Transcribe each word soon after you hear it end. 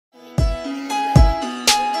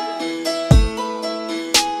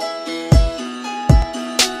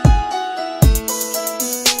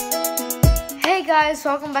guys,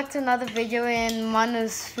 welcome back to another video in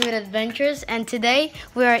Manu's Food Adventures, and today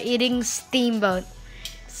we are eating Steamboat.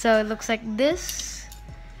 So it looks like this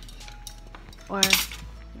or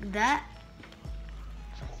that,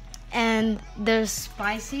 and there's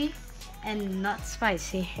spicy and not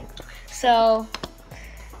spicy. So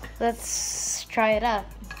let's try it out.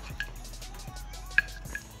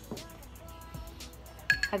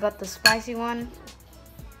 I got the spicy one.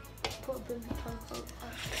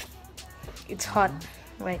 It's hot.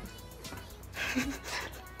 Wait.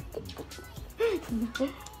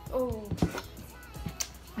 Oh.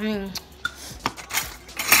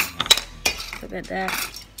 Look at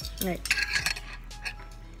that. Wait.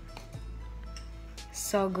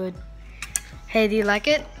 So good. Hey, do you like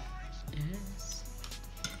it? Yes.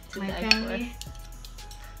 My family.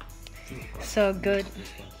 So good.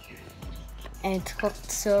 And it's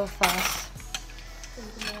cooked so fast.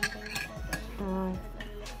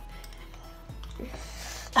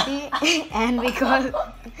 And we got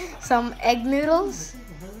some egg noodles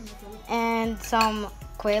and some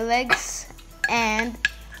quail eggs and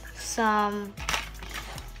some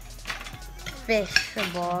fish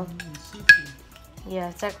ball. Yeah,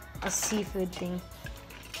 it's like a seafood thing.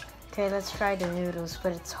 Okay, let's try the noodles,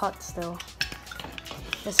 but it's hot still.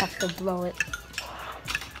 Just have to blow it.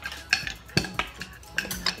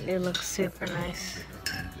 It looks super nice.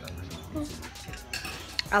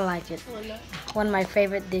 I like it. One of my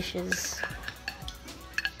favorite dishes.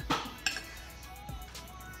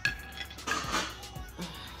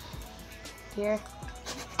 Here.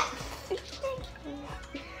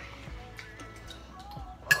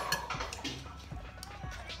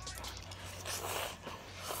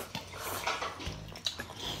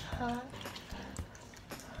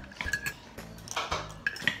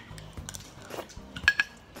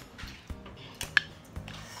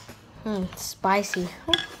 Spicy.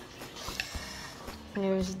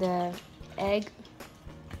 Here's the egg.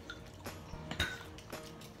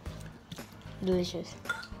 Delicious.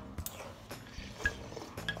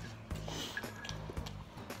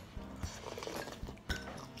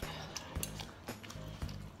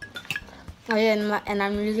 Oh yeah, and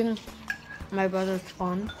I'm using my brother's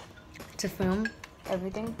phone to film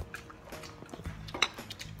everything.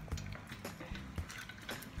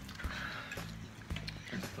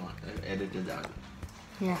 I edited that.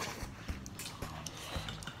 Yeah.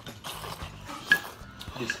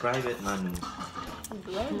 Describe it, Manu.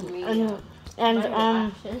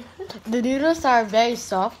 And the noodles are very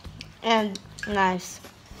soft and nice,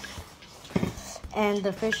 and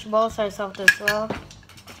the fish balls are soft as well,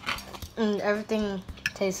 and everything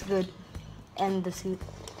tastes good, and the soup.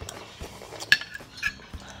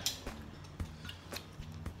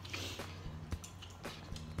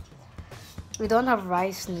 We don't have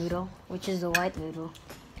rice noodle, which is the white noodle,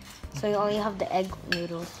 so you only have the egg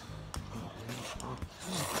noodles.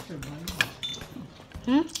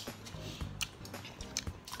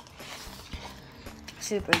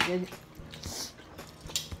 Super good.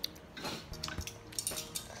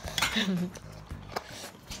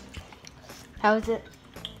 How is it?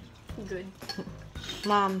 Good.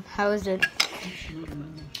 Mom, how is it?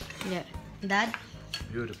 Yeah. Dad?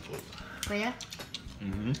 Beautiful. Leia?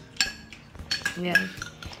 Mm-hmm. Yeah.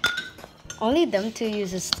 Only them two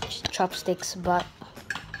uses chopsticks, but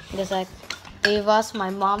there's like three of us, my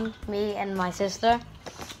mom, me, and my sister.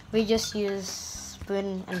 We just use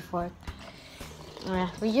spoon and fork. Yeah,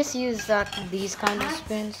 we just use these kind of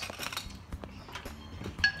spoons.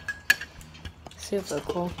 Super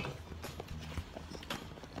cool.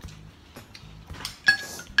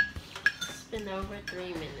 It's been over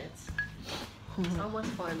 3 minutes. Almost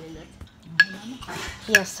 4 minutes.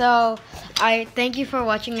 Yeah, so I thank you for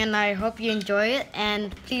watching, and I hope you enjoy it.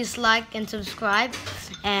 And please like and subscribe.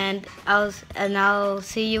 And I'll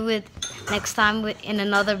see you next time in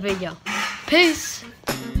another video. Peace.